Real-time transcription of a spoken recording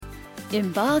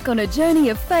Embark on a journey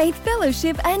of faith,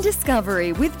 fellowship and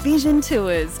discovery with Vision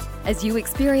Tours as you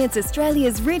experience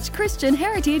Australia's rich Christian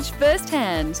heritage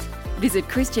firsthand. Visit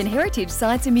Christian heritage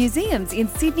sites and museums in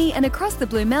Sydney and across the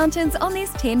Blue Mountains on this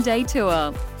 10-day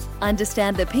tour.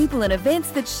 Understand the people and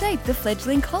events that shaped the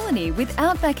fledgling colony with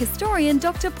Outback historian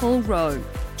Dr. Paul Rowe.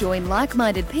 Join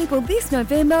like-minded people this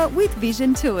November with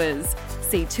Vision Tours.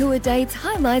 See tour dates,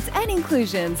 highlights and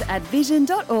inclusions at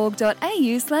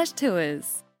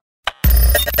vision.org.au/tours.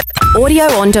 Audio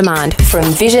on demand from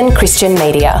Vision Christian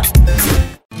Media.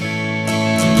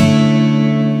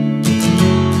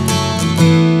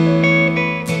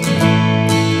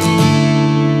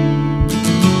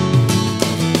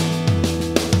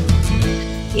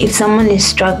 If someone is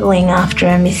struggling after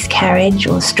a miscarriage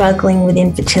or struggling with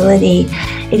infertility,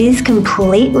 it is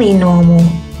completely normal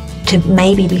to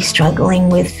maybe be struggling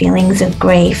with feelings of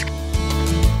grief.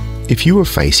 If you are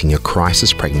facing a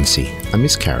crisis pregnancy, a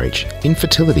miscarriage,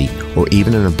 infertility, or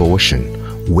even an abortion,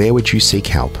 where would you seek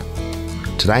help?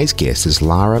 Today's guest is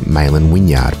Lara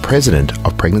Malin-Wynyard, President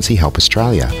of Pregnancy Help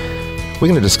Australia. We're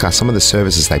going to discuss some of the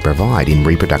services they provide in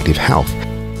reproductive health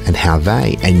and how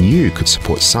they and you could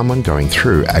support someone going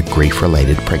through a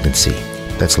grief-related pregnancy.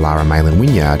 That's Lara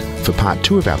Malin-Wynyard for part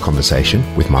 2 of our conversation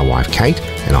with my wife Kate,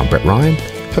 and I'm Brett Ryan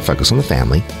for Focus on the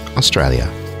Family, Australia.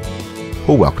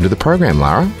 Well, welcome to the program,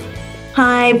 Lara.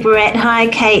 Hi, Brett. Hi,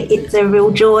 Kate. It's a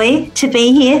real joy to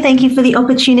be here. Thank you for the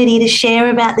opportunity to share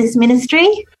about this ministry.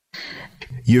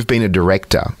 You've been a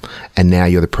director and now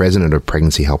you're the president of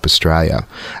Pregnancy Help Australia.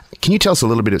 Can you tell us a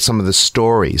little bit of some of the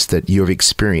stories that you've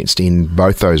experienced in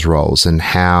both those roles and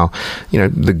how,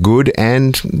 the good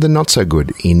and the not so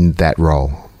good in that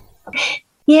role?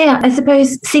 Yeah, I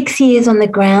suppose 6 years on the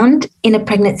ground in a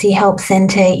pregnancy help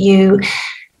centre, you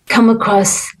come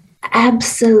across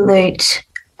absolute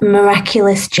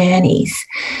miraculous journeys.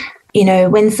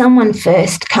 When someone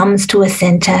first comes to a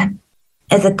centre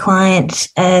as a client,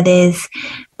 there's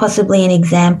possibly an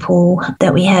example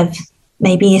that we have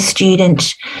maybe a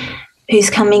student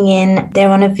who's coming in, they're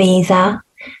on a visa,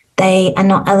 they are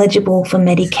not eligible for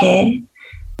Medicare,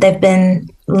 they've been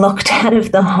locked out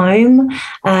of the home,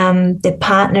 their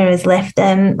partner has left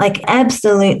them,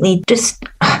 absolutely just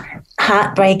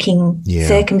heartbreaking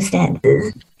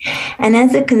circumstances. And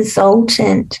as a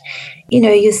consultant,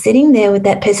 you're sitting there with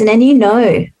that person and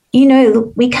look,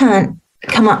 we can't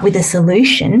come up with a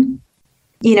solution.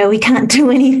 We can't do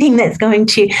anything that's going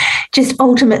to just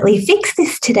ultimately fix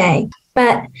this today.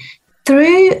 But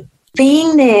through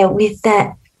being there with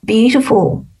that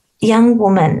beautiful young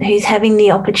woman who's having the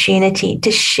opportunity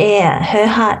to share her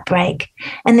heartbreak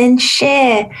and then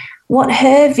share what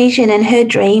her vision and her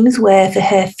dreams were for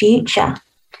her future,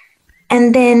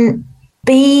 and then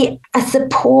be a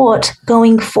support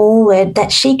going forward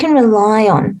that she can rely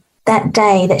on that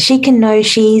day, that she can know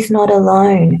she's not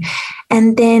alone.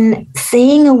 And then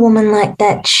seeing a woman like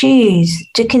that choose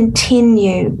to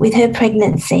continue with her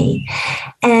pregnancy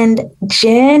and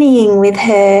journeying with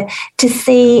her to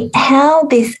see how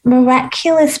this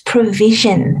miraculous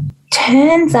provision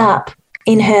turns up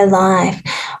in her life,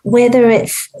 whether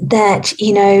it's that,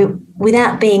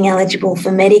 without being eligible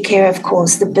for Medicare, of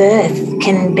course, the birth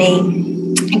can be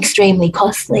extremely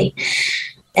costly.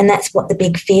 And that's what the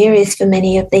big fear is for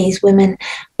many of these women.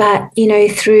 But,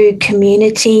 through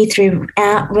community, through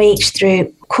outreach,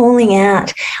 through calling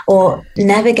out or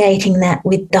navigating that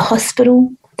with the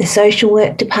hospital, the social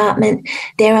work department,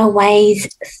 there are ways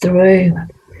through.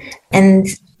 And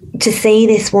to see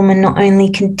this woman not only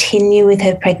continue with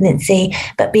her pregnancy,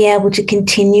 but be able to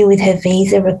continue with her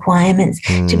visa requirements,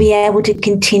 to be able to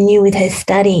continue with her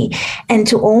study, and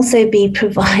to also be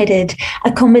provided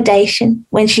accommodation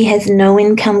when she has no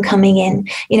income coming in.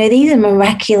 These are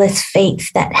miraculous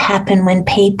feats that happen when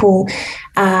people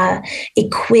are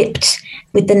equipped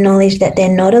with the knowledge that they're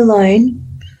not alone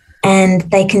and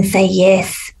they can say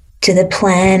yes to the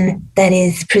plan that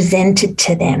is presented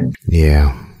to them.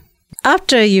 Yeah.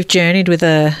 After you've journeyed with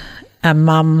a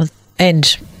mum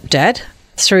and dad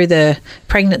through the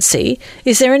pregnancy,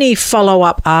 is there any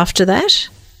follow-up after that?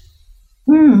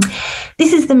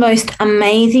 This is the most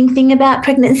amazing thing about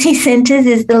pregnancy centres,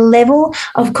 is the level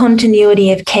of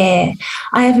continuity of care.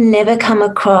 I have never come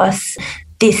across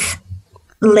this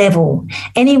level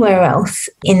anywhere else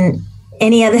in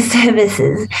any other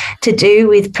services to do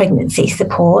with pregnancy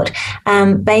support.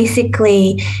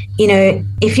 Basically,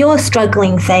 if you're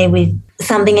struggling, say, with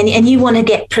something and you want to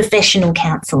get professional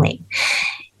counselling,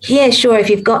 yeah, sure, if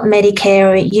you've got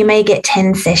Medicare, you may get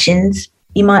 10 sessions.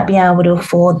 You might be able to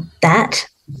afford that.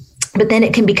 but then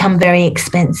it can become very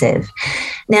expensive.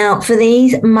 Now, for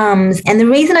these mums, and the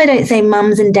reason I don't say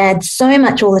mums and dads so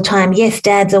much all the time, yes,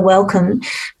 dads are welcome,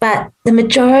 but the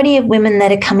majority of women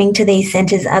that are coming to these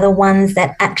centres are the ones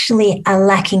that actually are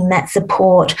lacking that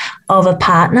support of a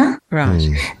partner. Right.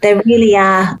 They really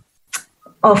are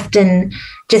often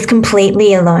just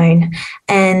completely alone,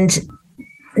 and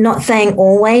not saying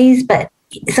always, but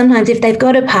sometimes if they've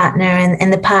got a partner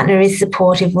and the partner is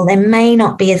supportive, well, they may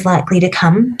not be as likely to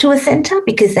come to a centre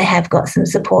because they have got some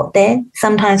support there.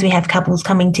 Sometimes we have couples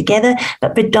coming together,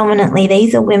 but predominantly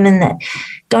these are women that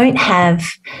don't have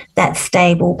that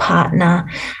stable partner.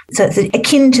 So it's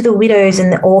akin to the widows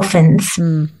and the orphans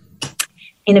in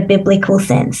a biblical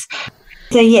sense.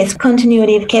 So yes,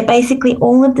 continuity of care. Basically,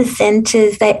 all of the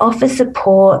centres, they offer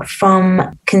support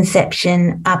from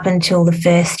conception up until the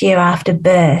first year after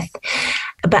birth.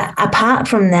 But apart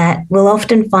from that, we'll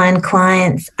often find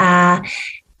clients are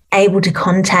able to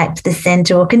contact the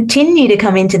centre or continue to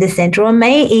come into the centre or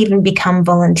may even become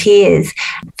volunteers.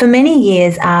 For many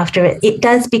years after it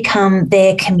does become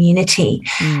their community.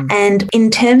 And in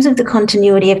terms of the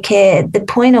continuity of care, the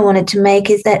point I wanted to make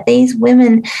is that these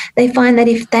women, they find that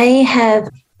if they have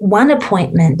one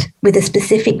appointment with a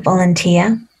specific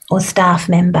volunteer or staff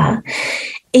member,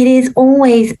 it is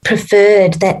always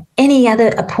preferred that any other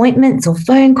appointments or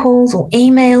phone calls or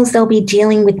emails, they'll be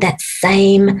dealing with that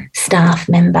same staff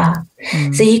member.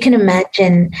 So you can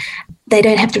imagine they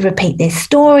don't have to repeat their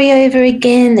story over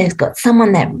again. They've got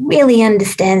someone that really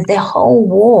understands their whole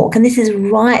walk. And this is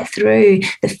right through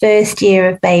the first year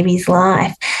of baby's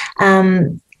life.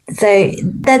 So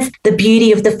that's the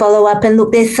beauty of the follow-up. And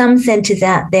look, there's some centres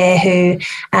out there who,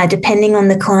 depending on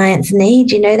the client's need,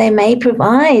 they may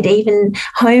provide even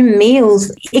home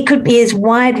meals. It could be as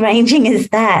wide-ranging as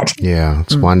that. Yeah,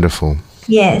 it's wonderful.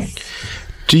 Yes.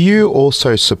 Do you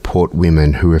also support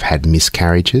women who have had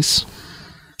miscarriages?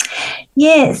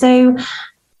 Yeah, so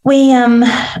we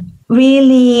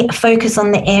really focus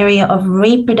on the area of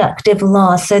reproductive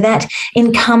loss. So that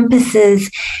encompasses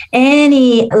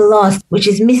any loss, which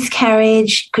is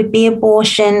miscarriage, could be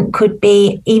abortion, could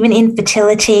be even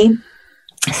infertility,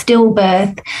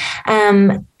 stillbirth,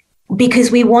 because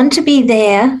we want to be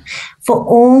there for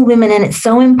all women. And it's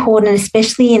so important,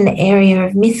 especially in the area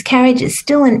of miscarriage. It's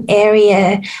still an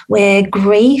area where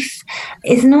grief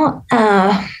is not...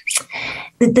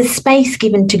 the space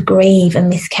given to grieve a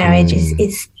miscarriage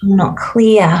is not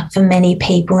clear for many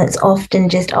people. It's often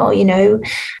just,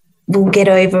 we'll get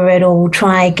over it or we'll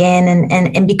try again.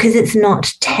 And because it's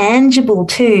not tangible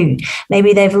too,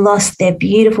 maybe they've lost their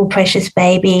beautiful, precious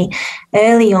baby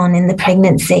early on in the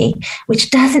pregnancy,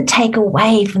 which doesn't take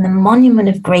away from the monument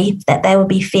of grief that they will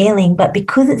be feeling. But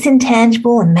because it's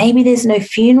intangible and maybe there's no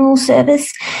funeral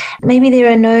service, maybe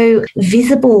there are no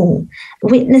visible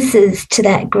witnesses to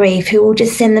that grief who will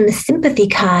just send them a sympathy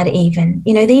card even.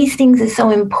 These things are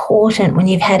so important when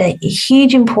you've had a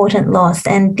huge important loss.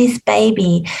 And this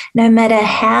baby, no matter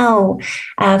how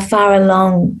far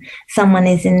along someone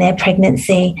is in their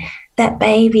pregnancy, that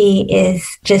baby is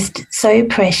just so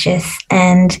precious.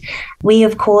 And we,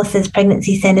 of course, as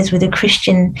pregnancy centres with a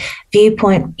Christian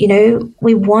viewpoint,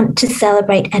 we want to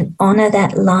celebrate and honour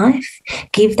that life,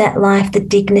 give that life the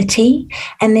dignity,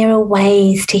 and there are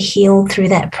ways to heal through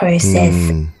that process.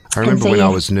 I remember when I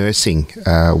was nursing,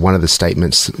 one of the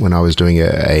statements when I was doing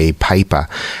a paper,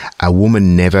 a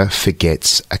woman never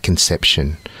forgets a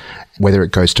conception. Whether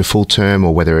it goes to full term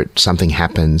or whether something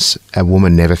happens, a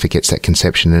woman never forgets that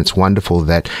conception. And it's wonderful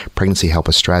that Pregnancy Help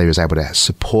Australia is able to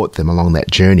support them along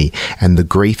that journey. And the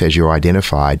grief, as you're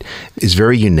identified, is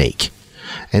very unique.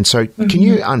 And so can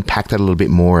you unpack that a little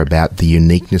bit more about the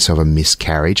uniqueness of a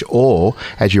miscarriage or,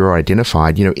 as you're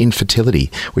identified, infertility,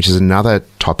 which is another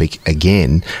topic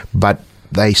again, but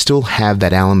they still have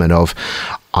that element of,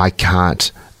 I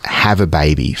can't have a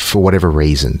baby for whatever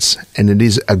reasons. And it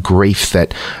is a grief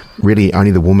that really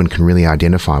only the woman can really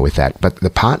identify with that. But the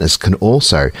partners can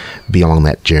also be along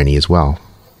that journey as well.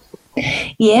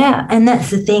 Yeah, and that's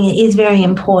the thing. It is very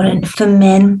important for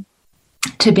men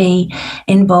to be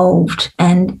involved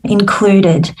and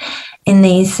included in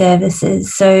these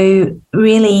services. So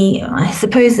really, I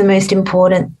suppose the most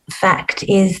important fact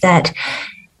is that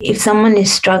if someone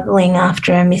is struggling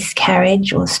after a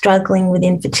miscarriage or struggling with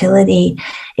infertility,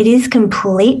 it is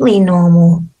completely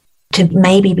normal to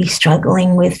maybe be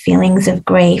struggling with feelings of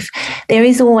grief. There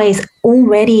is always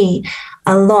already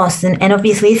a loss, and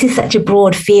obviously this is such a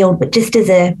broad field, but just as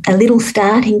a little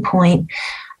starting point,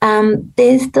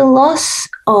 there's the loss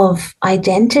of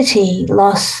identity,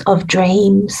 loss of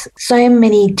dreams, so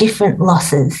many different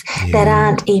losses that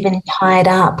aren't even tied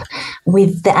up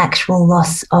with the actual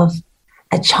loss of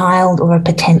a child or a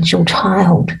potential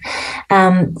child.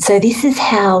 So this is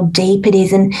how deep it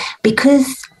is. And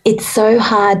because it's so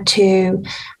hard to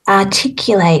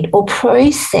articulate or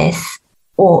process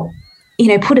or,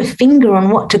 put a finger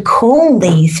on what to call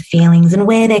these feelings and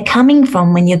where they're coming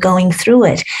from when you're going through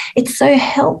it, it's so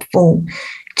helpful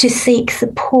to seek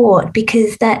support,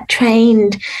 because that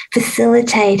trained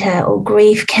facilitator or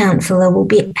grief counsellor will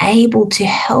be able to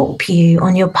help you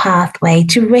on your pathway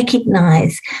to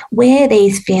recognise where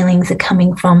these feelings are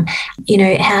coming from.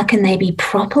 How can they be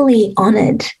properly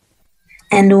honoured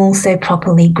and also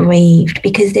properly grieved,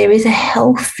 because there is a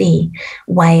healthy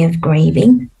way of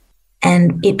grieving,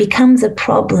 and it becomes a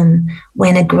problem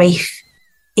when a grief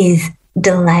is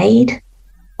delayed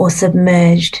or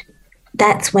submerged.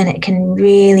 That's when it can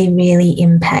really, really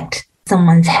impact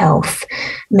someone's health,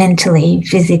 mentally,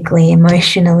 physically,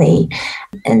 emotionally.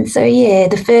 And so,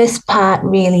 the first part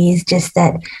really is just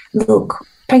that, look,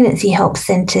 pregnancy help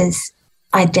centres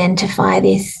identify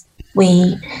this.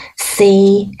 We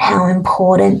see how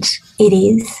important it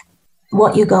is,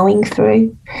 what you're going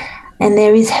through, and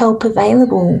there is help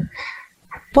available.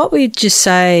 What would you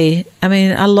say? I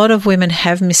mean, a lot of women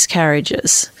have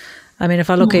miscarriages. I mean, if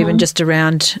I look even just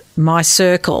around my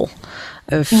circle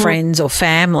of friends or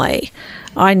family,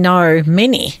 I know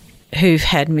many who've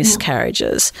had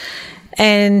miscarriages.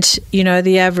 And,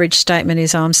 the average statement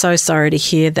is, I'm so sorry to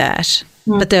hear that,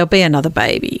 but there'll be another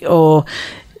baby. Or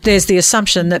there's the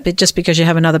assumption that just because you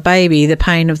have another baby, the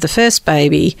pain of the first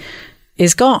baby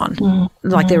is gone,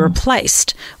 like they're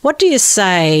replaced. What do you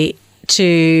say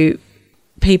to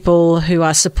people who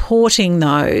are supporting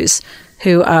those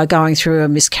who are going through a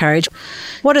miscarriage?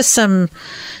 What are some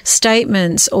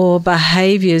statements or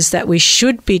behaviours that we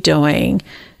should be doing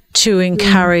to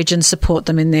encourage and support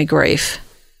them in their grief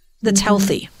that's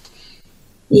healthy?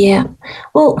 Yeah.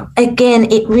 Well,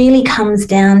 again, it really comes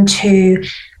down to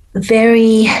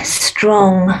very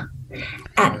strong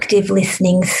active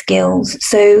listening skills.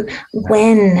 So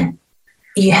when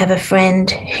you have a friend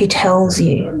who tells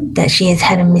you that she has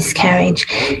had a miscarriage,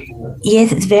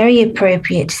 yes, it's very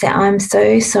appropriate to say, I'm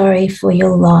so sorry for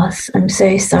your loss. I'm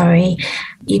so sorry.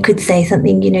 You could say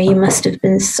something, you must have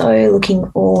been so looking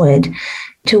forward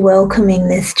to welcoming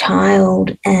this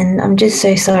child, and I'm just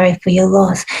so sorry for your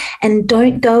loss. And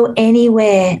don't go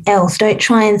anywhere else. Don't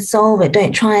try and solve it.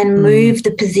 Don't try and move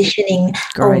the positioning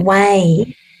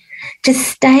away. Just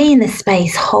stay in the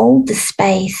space, hold the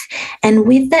space. And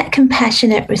with that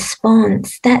compassionate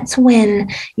response, that's when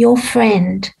your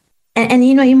friend, and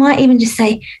you might even just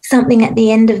say something at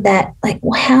the end of that, like,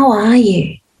 well, how are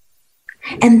you?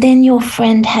 And then your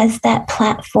friend has that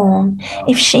platform,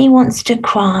 if she wants to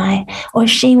cry or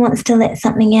if she wants to let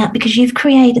something out, because you've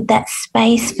created that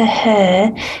space for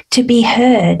her to be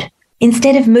heard.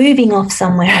 Instead of moving off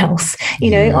somewhere else,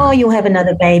 oh, you'll have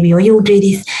another baby or you'll do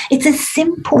this. It's as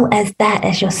simple as that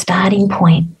as your starting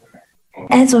point.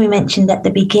 As we mentioned at the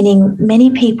beginning,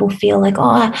 many people feel like,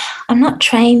 oh, I'm not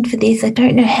trained for this. I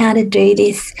don't know how to do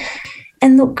this.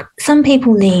 And look, some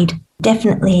people need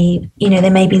definitely, they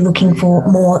may be looking for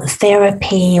more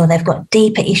therapy or they've got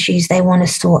deeper issues they want to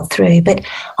sort through. But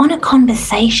on a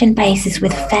conversation basis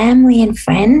with family and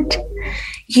friend,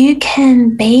 you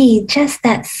can be just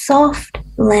that soft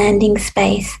landing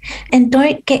space, and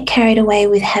don't get carried away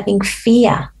with having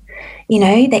fear,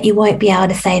 that you won't be able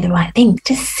to say the right thing.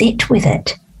 Just sit with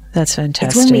it. That's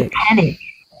fantastic. It's when we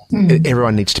panic.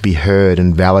 Everyone needs to be heard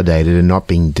and validated and not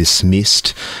being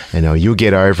dismissed. You'll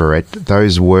get over it.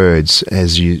 Those words,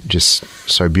 as you just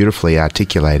so beautifully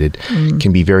articulated,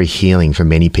 can be very healing for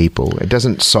many people. It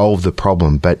doesn't solve the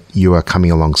problem, but you are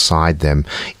coming alongside them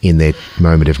in their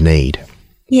moment of need.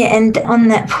 Yeah, and on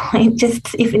that point,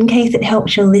 just if in case it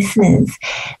helps your listeners,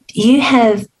 you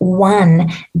have won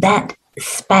that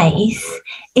space.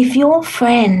 If your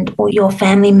friend or your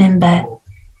family member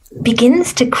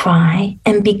begins to cry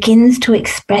and begins to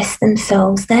express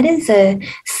themselves, that is a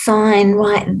sign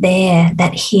right there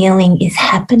that healing is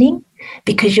happening,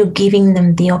 because you're giving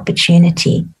them the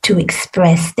opportunity to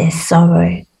express their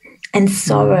sorrow. And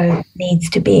sorrow needs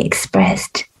to be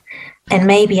expressed. And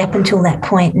maybe up until that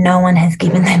point, no one has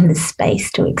given them the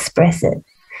space to express it.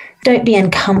 Don't be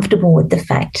uncomfortable with the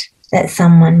fact that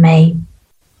someone may,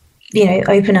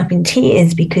 open up in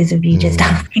tears because of you just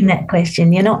asking that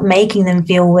question. You're not making them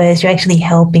feel worse. You're actually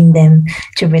helping them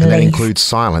to release. And that includes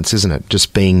silence, isn't it?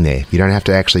 Just being there. You don't have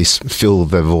to actually fill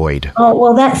the void. Oh,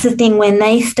 well, that's the thing. When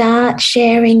they start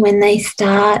sharing, when they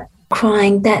start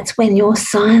crying, that's when your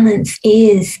silence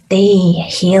is the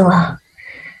healer.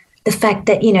 the fact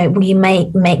that, you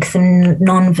may make some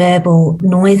non-verbal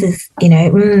noises,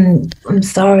 I'm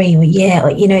sorry, or yeah,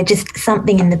 or, just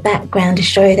something in the background to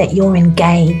show that you're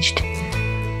engaged.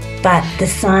 But the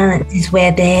silence is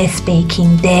where they're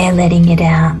speaking, they're letting it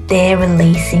out, they're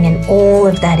releasing, and all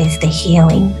of that is the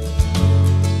healing.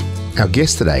 Our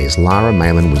guest today is Lara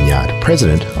Malin Wynyard,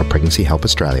 President of Pregnancy Help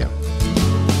Australia.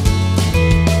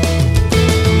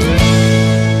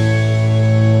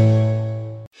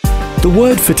 The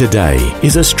Word for Today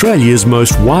is Australia's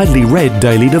most widely read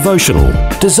daily devotional,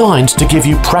 designed to give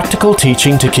you practical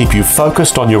teaching to keep you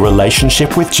focused on your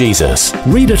relationship with Jesus.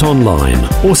 Read it online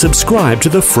or subscribe to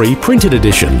the free printed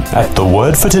edition at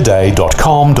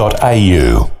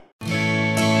thewordfortoday.com.au.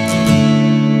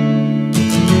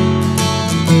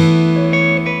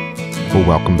 Well,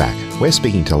 welcome back. We're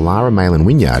speaking to Lara Malin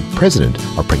Wynyard, President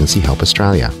of Pregnancy Help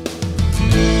Australia.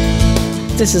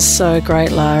 This is so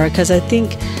great, Lara, because I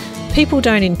think people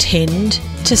don't intend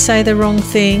to say the wrong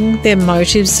thing. Their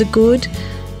motives are good,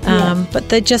 but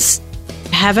they just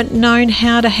haven't known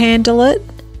how to handle it,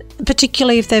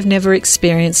 particularly if they've never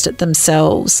experienced it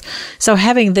themselves. So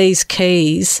having these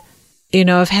keys,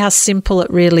 of how simple it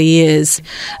really is,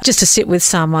 just to sit with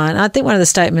someone. I think one of the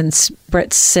statements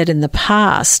Brett's said in the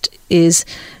past is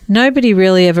nobody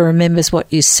really ever remembers what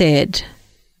you said,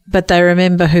 but they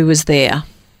remember who was there.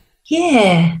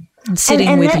 Yeah. And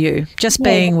sitting with you, just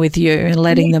being with you and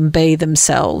letting them be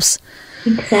themselves.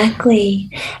 Exactly.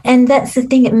 And that's the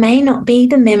thing, it may not be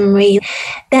the memory,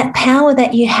 that power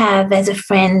that you have as a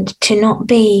friend to not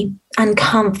be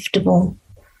uncomfortable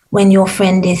when your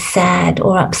friend is sad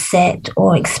or upset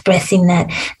or expressing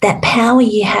that power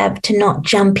you have to not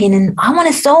jump in and, I want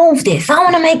to solve this, I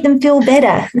want to make them feel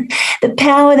better. The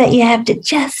power that you have to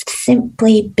just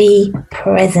simply be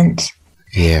present.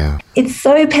 Yeah. It's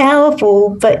so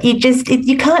powerful, but you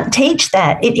can't teach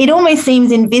that. It almost seems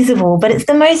invisible, but it's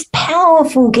the most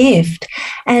powerful gift.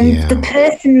 And the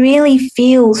person really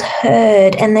feels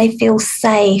heard and they feel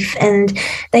safe and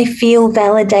they feel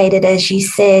validated, as you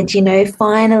said,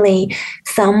 finally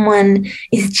someone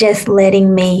is just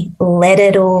letting me let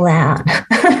it all out.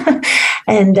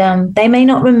 And they may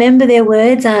not remember their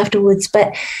words afterwards,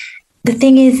 but the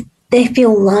thing is they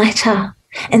feel lighter.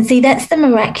 And see, that's the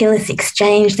miraculous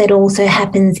exchange that also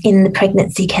happens in the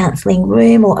pregnancy counselling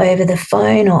room or over the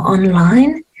phone or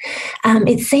online.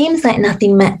 It seems like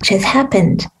nothing much has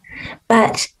happened,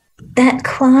 but that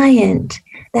client,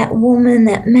 that woman,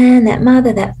 that man, that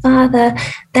mother, that father,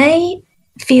 they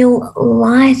feel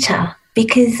lighter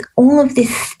because all of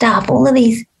this stuff, all of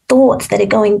these thoughts that are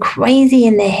going crazy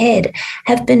in their head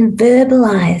have been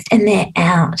verbalised and they're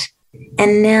out.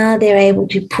 And now they're able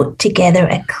to put together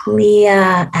a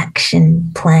clear action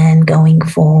plan going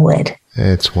forward.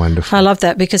 It's wonderful. I love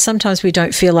that because sometimes we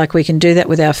don't feel like we can do that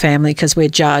with our family because we're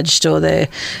judged or they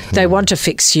want to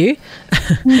fix you.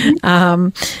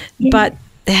 But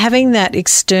having that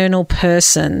external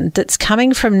person that's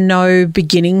coming from no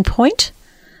beginning point,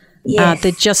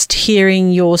 they're just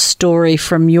hearing your story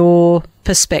from your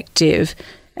perspective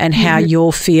and how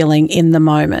you're feeling in the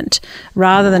moment,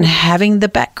 rather than having the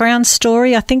background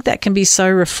story. I think that can be so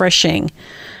refreshing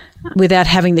without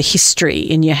having the history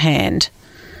in your hand.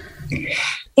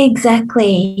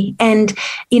 Exactly. And,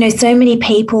 so many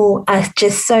people are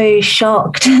just so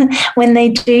shocked when they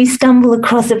do stumble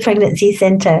across a pregnancy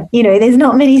centre. There's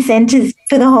not many centres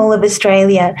for the whole of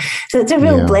Australia. So it's a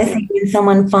real blessing when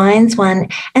someone finds one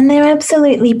and they're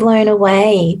absolutely blown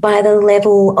away by the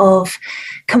level of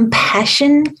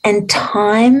compassion and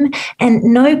time and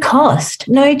no cost,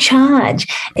 no charge.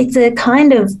 It's a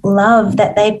kind of love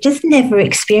that they've just never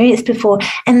experienced before.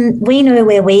 And we know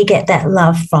where we get that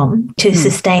love from to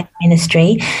sustain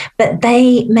ministry, but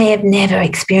they may have never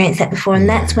experienced that before. And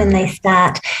that's when they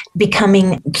start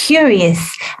becoming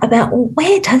curious about, well,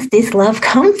 where does this love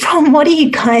come from? What are you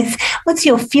guys, what's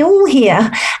your fuel here?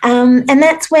 And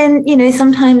that's when,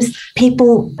 sometimes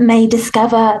people may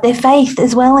discover their faith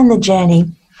as well in the journey.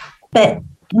 But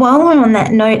while we're on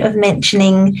that note of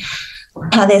mentioning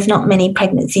how there's not many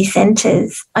pregnancy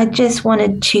centres, I just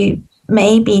wanted to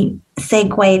maybe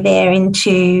segue there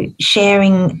into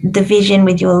sharing the vision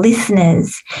with your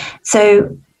listeners.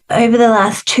 So over the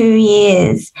last 2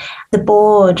 years, the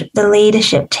board, the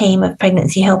leadership team of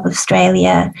Pregnancy Help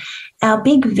Australia, our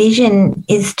big vision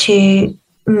is to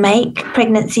make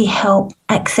pregnancy help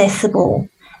accessible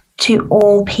to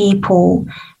all people,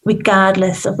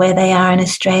 regardless of where they are in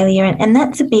Australia. And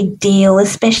that's a big deal,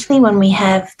 especially when we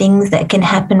have things that can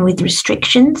happen with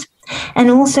restrictions.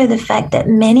 And also the fact that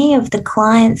many of the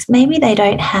clients, maybe they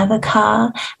don't have a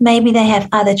car, maybe they have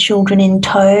other children in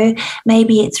tow,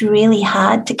 maybe it's really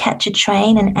hard to catch a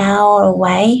train an hour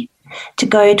away. to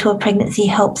go to a pregnancy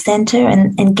help centre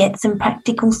and get some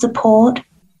practical support.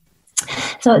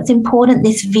 So it's important,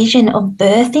 this vision of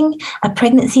birthing a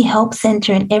pregnancy help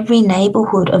centre in every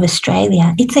neighbourhood of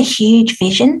Australia. It's a huge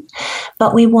vision,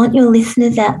 but we want your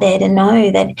listeners out there to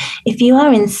know that if you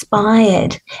are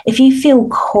inspired, if you feel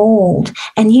called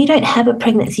and you don't have a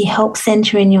pregnancy help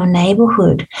centre in your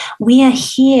neighbourhood, we are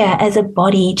here as a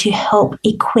body to help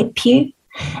equip you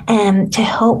and to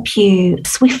help you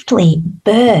swiftly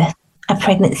birth a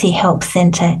pregnancy help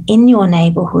centre in your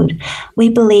neighbourhood. We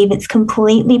believe it's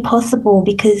completely possible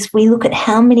because we look at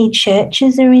how many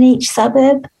churches are in each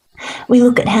suburb. We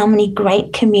look at how many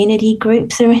great community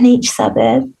groups are in each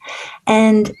suburb.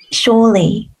 And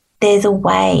surely there's a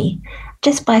way,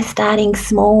 just by starting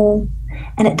small,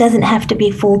 and it doesn't have to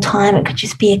be full-time. It could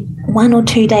just be 1 or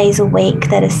 2 days a week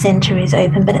that a centre is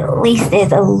open, but at least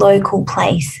there's a local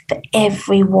place for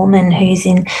every woman who's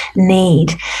in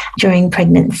need during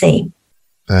pregnancy.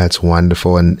 That's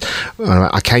wonderful. And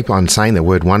I keep on saying the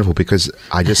word wonderful because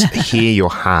I just hear your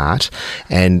heart,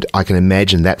 and I can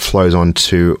imagine that flows on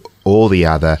to all the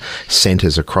other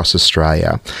centres across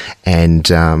Australia. And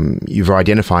you've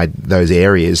identified those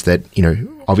areas that,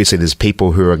 obviously there's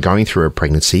people who are going through a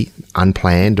pregnancy,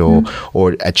 unplanned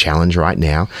or a challenge right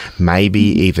now, maybe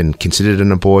even considered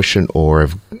an abortion or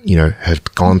have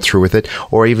gone through with it,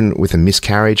 or even with a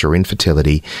miscarriage or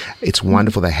infertility. It's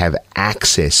wonderful to have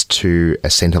access to a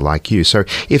centre like you. So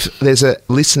if there's a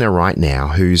listener right now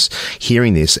who's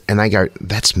hearing this and they go,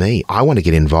 that's me, I want to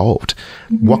get involved,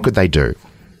 what could they do?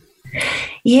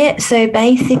 Yeah, so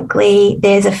basically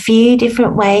there's a few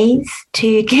different ways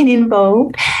to get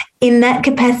involved. In that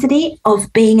capacity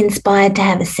of being inspired to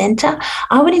have a centre,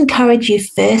 I would encourage you,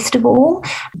 first of all,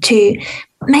 to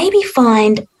maybe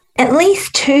find at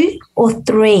least 2 or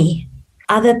 3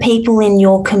 other people in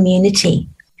your community.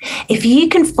 If you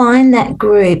can find that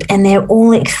group and they're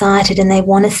all excited and they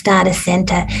want to start a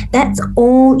centre, that's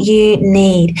all you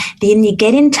need. Then you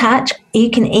get in touch. You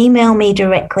can email me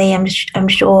directly. I'm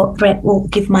sure Brett will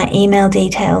give my email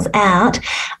details out,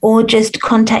 or just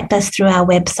contact us through our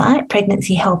website,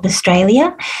 Pregnancy Help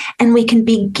Australia, and we can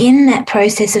begin that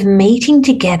process of meeting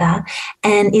together.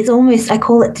 And it's almost, I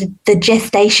call it the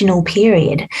gestational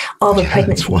period of a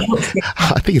pregnancy help centre.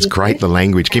 I think it's great, the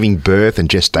language, giving birth and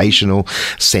gestational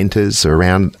centres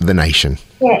around the nation.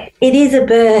 Yeah, it is a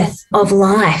birth of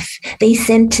life. These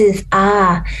centres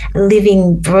are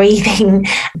living, breathing,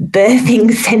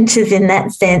 birthing centres in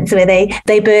that sense, where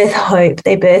they birth hope,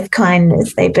 they birth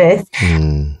kindness, they birth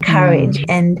courage,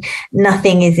 and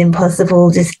nothing is impossible,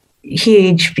 just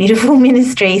huge, beautiful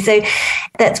ministry. So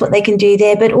that's what they can do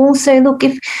there. But also, look,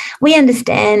 if we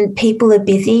understand people are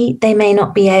busy, they may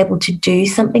not be able to do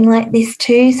something like this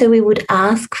too. So we would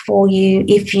ask for you,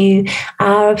 if you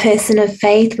are a person of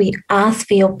faith, we ask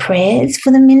for your prayers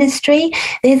for the ministry.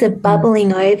 There's a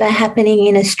bubbling over happening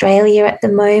in Australia at the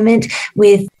moment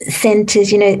with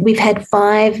centres. We've had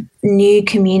 5 new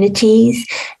communities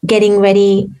getting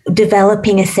ready,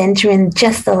 developing a centre in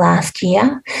just the last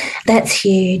year. That's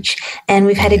huge. And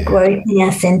we've had a growth in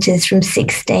our centres from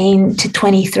 16 to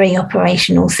 23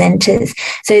 operational centres.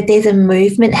 So there's a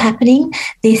movement happening.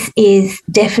 This is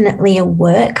definitely a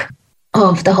work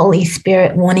of the Holy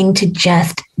Spirit wanting to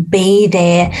just be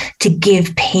there to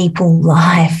give people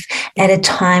life at a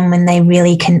time when they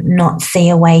really cannot see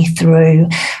a way through.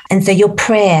 And so your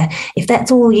prayer, if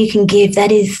that's all you can give, that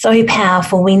is so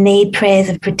powerful. We need prayers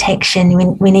of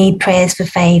protection. We need prayers for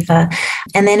favour.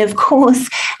 And then, of course,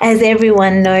 as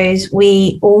everyone knows,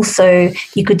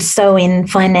 you could sow in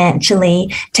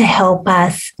financially to help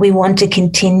us. We want to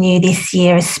continue this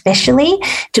year especially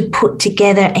to put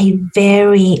together a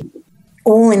very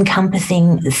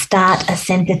all-encompassing Start a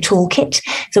Centre toolkit.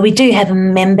 So we do have a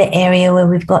member area where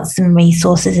we've got some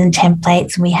resources and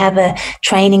templates, and we have a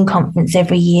training conference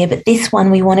every year. But this one,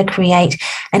 we want to create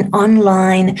an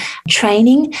online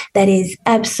training that is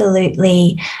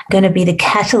absolutely going to be the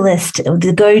catalyst,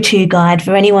 the go-to guide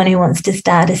for anyone who wants to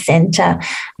start a centre,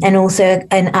 and also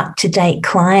an up-to-date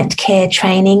client care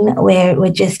training where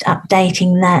we're just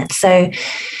updating that. So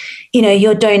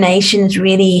your donations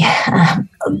really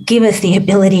give us the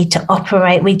ability to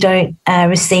operate. We don't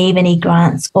receive any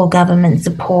grants or government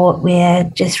support. We're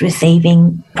just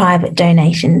receiving private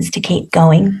donations to keep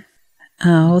going.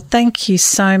 Oh, well, thank you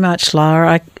so much,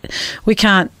 Lara. We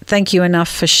can't thank you enough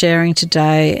for sharing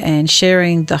today and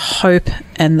sharing the hope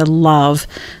and the love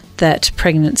that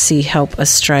Pregnancy Help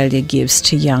Australia gives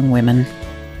to young women.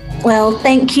 Well,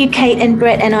 thank you, Kate and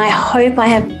Brett, and I hope I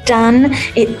have done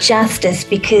it justice,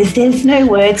 because there's no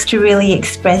words to really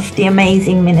express the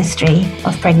amazing ministry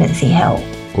of Pregnancy Help.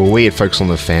 Well, we at Focus on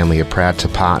the Family are proud to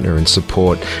partner and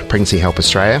support Pregnancy Help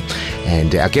Australia.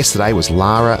 And our guest today was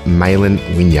Lara Malin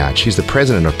Wynyard. She's the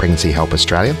president of Pregnancy Help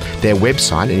Australia. Their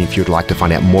website, and if you'd like to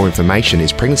find out more information,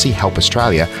 is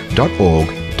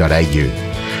pregnancyhelpaustralia.org.au.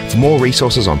 For more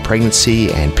resources on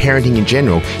pregnancy and parenting in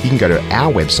general, you can go to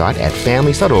our website at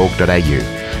families.org.au.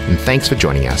 And thanks for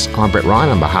joining us. I'm Brett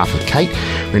Ryan on behalf of Kate.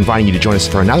 We're inviting you to join us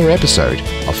for another episode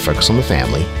of Focus on the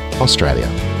Family Australia.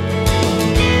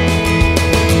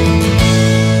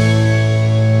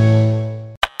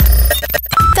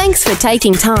 Thanks for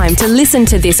taking time to listen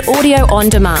to this audio on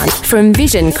demand from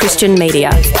Vision Christian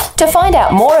Media. To find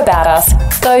out more about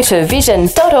us, go to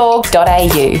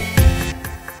vision.org.au.